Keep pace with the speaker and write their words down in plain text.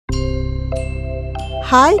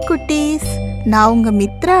Hi குட்டீஸ், நான் உங்க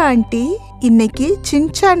மித்ரா ஆண்டி. இன்னைக்கு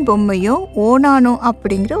சின்சான் பொம்மையும் ஓனானும்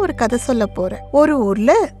அப்படிங்கிற ஒரு கதை சொல்ல போறேன். ஒரு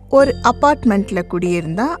ஊர்ல ஒரு அபார்ட்மெண்ட்ல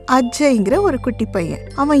குடியிருந்தான் அஜய்ங்கிற ஒரு குட்டி பையன்.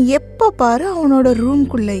 அவன் எப்ப பாரு அவனோட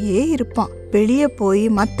ரூம்குள்ளேயே இருப்பான். வெளியே போய்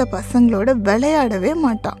மற்ற பசங்களோட விளையாடவே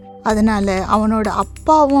மாட்டான். அதனால அவனோட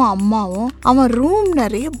அப்பாவும் அம்மாவும் அவன் ரூம்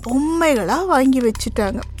நிறைய பொம்மைகளா வாங்கி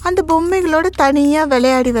வச்சுட்டாங்க. அந்த பொம்மைகளோட தனியா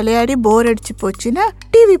விளையாடி விளையாடி போர் அடிச்சு போச்சுன்னா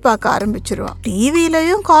டிவி பார்க்க ஆரம்பிச்சிருவான்.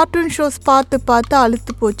 டிவிலையும் கார்ட்டூன் ஷோஸ் பார்த்து பார்த்து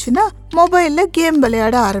அழுத்து போச்சுன்னா மொபைல்ல கேம்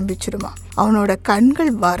விளையாட ஆரம்பிச்சிடுவான். அவனோட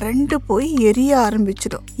கண்கள் வறண்டு போய் எரிய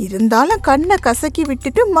ஆரம்பிச்சிடும். இருந்தாலும் கண்ணை கசக்கி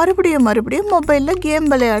விட்டுட்டு மறுபடியும் மொபைல்ல கேம்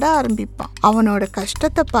விளையாட ஆரம்பிப்பான். அவனோட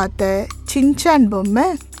கஷ்டத்தை பார்த்த சின்சான் பொம்மை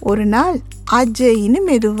ஒரு நாள் அஜய்னு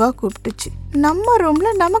மெதுவா கூப்பிட்டுச்சு. நம்ம ரூம்ல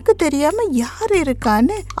நமக்கு தெரியாம யார்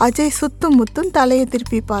இருக்கான்னு அஜய் சுத்தும் முத்தும் தலையை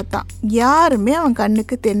திருப்பி பார்த்தான். யாருமே அவன்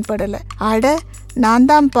கண்ணுக்கு தென்படல. அட, நான்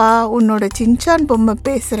தான்ப்பா உன்னோட சின்சான் பொம்மை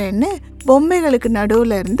பேசுறேன்னு பொம்மைகளுக்கு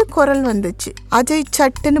நடுவுல இருந்து குரல் வந்துச்சு. அஜய்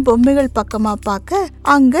சட்டுன்னு பொம்மைகள் பக்கமா பார்க்க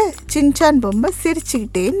அங்க சின்சான் பொம்மை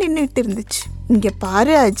சிரிச்சுக்கிட்டே நின்னுட்டு இருந்துச்சு. இங்க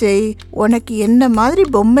பாரு அஜய், உனக்கு என்ன மாதிரி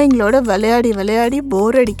பொம்மைங்களோட விளையாடி விளையாடி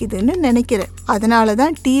போர் அடிக்குதுன்னு நினைக்கிறேன்.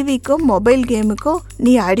 அதனாலதான் டிவிக்கும் மொபைல் கேமுக்கும்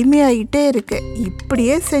நீ அடிமையாகிட்டே இருக்க.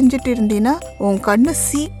 இப்படியே செஞ்சுட்டு இருந்தீன்னா உன் கண்ணு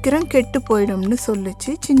சீக்கிரம் கெட்டு போயிடும்னு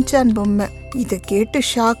சொல்லுச்சு சின்சான் பொம்மை. இத கேட்டு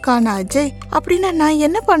ஷாக்கான அஜய், அப்படின்னா நான்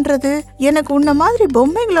என்ன பண்றது? எனக்கு உன்ன மாதிரி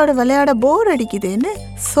பொம்மைங்களோட விளையாட போர் அடிக்குதுன்னு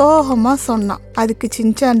சோகமா சொன்னான். அதுக்கு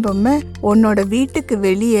சின்சான் பொம்மை, உன்னோட வீட்டுக்கு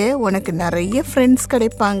வெளியே உனக்கு நிறைய ஃப்ரெண்ட்ஸ்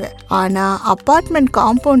கிடைப்பாங்க. ஆனா அபார்ட்மெண்ட்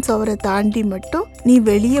காம்பவுண்ட் சுவரை தாண்டி மட்டும் நீ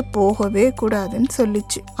வெளியே போகவே கூடாதுன்னு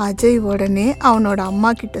சொல்லிச்சு. அஜய் உடனே அவனோட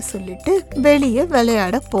அம்மா கிட்ட சொல்லிட்டு வெளியே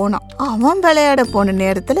விளையாட போனான். அவன் விளையாட போன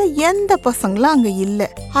நேரத்துல எந்த பசங்களும் அங்க இல்ல.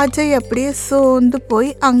 அஜய் அப்படியே சோர்ந்து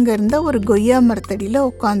போய் அங்க இருந்த ஒரு கொய்யா மரத்தடியில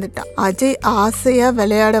உட்காந்துட்டான். அஜய் ஆசையா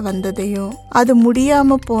விளையாட வந்ததையும் அது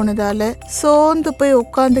முடியாம போனதால சோர்ந்து போய்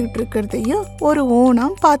உட்காந்துகிட்டு இருக்கிறதையும் ஒரு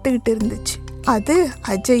ஓணம் பார்த்துக்கிட்டு இருந்துச்சு. அது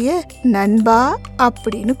அஜய நண்பா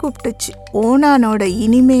அப்படின்னு கூப்பிட்டுச்சு. ஓனானோட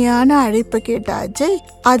இனிமையான அழைப்பை கேட்ட அஜய்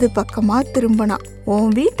அது பக்கமா திரும்பினான். உன்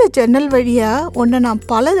வீட்டு ஜன்னல் வழியா உன்னை நான்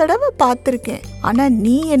பல தடவை பார்த்திருக்கேன். ஆனா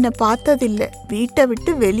நீ என்ன பார்த்ததில்ல, வீட்டை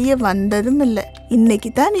விட்டு வெளியே வந்ததும் இல்லை.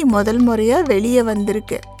 இன்னைக்கு தான் நீ முதல் முறையா வெளியே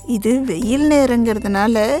வந்திருக்க. இது வெயில்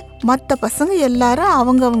நேரங்கிறதுனால மற்ற பசங்க எல்லாரும்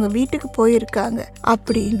அவங்க வீட்டுக்கு போயிருக்காங்க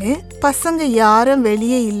அப்படின்னு பசங்க யாரும்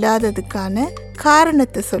வெளியே இல்லாததுக்கான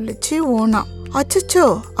காரணத்தை சொல்லிச்சு ஓனா. அச்சச்சோ,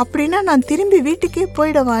 அப்படின்னா நான் திரும்பி வீட்டுக்கே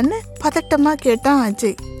போயிடவான்னு பதட்டமா கேட்டான்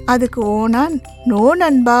அஜய். அதுக்கு ஓனான், நோ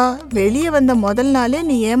நண்பா, வெளியே வந்த முதல் நாளே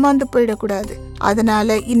நீ ஏமாந்து போயிடக்கூடாது.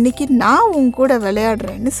 அதனால இன்னைக்கு நான் உன் கூட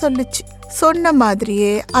விளையாடுறேன்னு சொல்லிச்சு. சொன்ன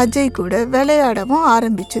மாதிரியே அஜய் கூட விளையாடவும்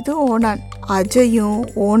ஆரம்பிச்சது ஓனான். அஜயும்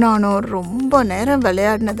ஓனானும் ரொம்ப நேரம்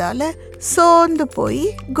விளையாடினதால சோர்ந்து போய்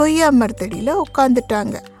கொய்யா மரத்தடியில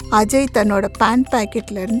உட்காந்துட்டாங்க. அஜய் தன்னோட பேண்ட்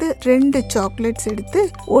பாக்கெட்ல இருந்து 2 சாக்லேட்ஸ் எடுத்து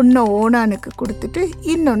ஒன்ன ஓனானுக்கு கொடுத்துட்டு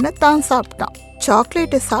இன்னொன்னு தான் சாப்பிட்டான்.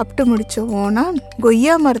 சாக்லேட்டை சாப்பிட்டு முடிச்ச ஓனான்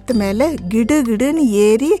கொய்யா மரத்து மேல கிடு கிடுன்னு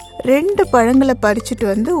ஏறி 2 பழங்களை பறிச்சுட்டு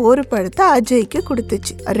வந்து ஒரு பழத்தை அஜய்க்கு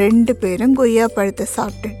கொடுத்துச்சு. 2 பேரும் கொய்யா பழத்தை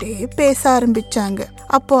சாப்பிட்டுட்டே பேச ஆரம்பிச்சாங்க.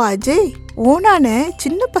 அப்போ அஜய், ஓனான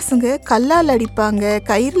சின்ன பசங்க கல்லால் அடிப்பாங்க,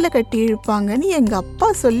 கயிறுல கட்டி இழுப்பாங்கன்னு எங்க அப்பா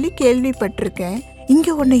சொல்லி கேள்விப்பட்டிருக்கேன். இங்க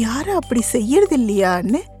உன்னை யாரும் அப்படி செய்யறது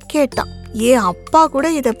இல்லையான்னு கேட்டான். ஏன் அப்பா கூட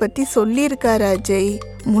இத பத்தி சொல்லியிருக்காரு அஜய்.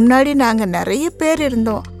 முன்னாடி நாங்க நிறைய பேர்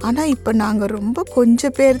இருந்தோம், ஆனா இப்ப நாங்க ரொம்ப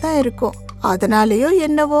கொஞ்சம் பேர் தான் இருக்கோம். அதனாலயோ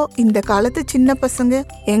என்னவோ இந்த காலத்து சின்ன பசங்க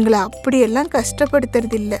எங்களை அப்படியெல்லாம்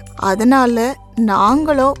கஷ்டப்படுத்துறது இல்ல. அதனால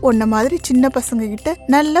நாங்களும் உன்ன மாதிரி சின்ன பசங்க கிட்ட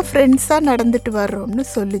நல்ல ஃப்ரெண்ட்ஸா நடந்துட்டு வர்றோம்னு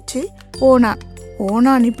சொல்லிச்சு ஓனான்.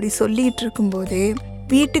 ஓனான் இப்படி சொல்லிட்டு இருக்கும் போதே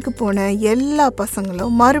வீட்டுக்கு போன எல்லா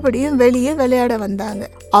பசங்களும் மறுபடியும் வெளியே விளையாட வந்தாங்க.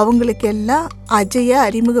 அவங்களுக்கு எல்லாம் அஜய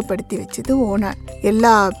அறிமுகப்படுத்தி வச்சது ஓனான்.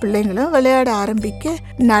 எல்லா பிள்ளைங்களும் விளையாட ஆரம்பிக்க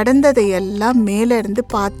நடந்ததை எல்லாம் மேல இருந்து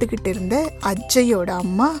பார்த்துக்கிட்டு இருந்த அஜயோட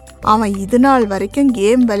அம்மா அவன் இது நாள் வரைக்கும்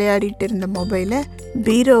கேம் விளையாடிட்டு இருந்த மொபைலை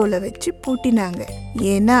பீரோவில் வச்சு பூட்டினாங்க.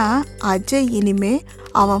 ஏன்னா அஜய் இனிமே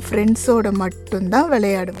அவன் ஃப்ரெண்ட்ஸோட மட்டும்தான்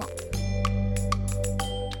விளையாடுவான்.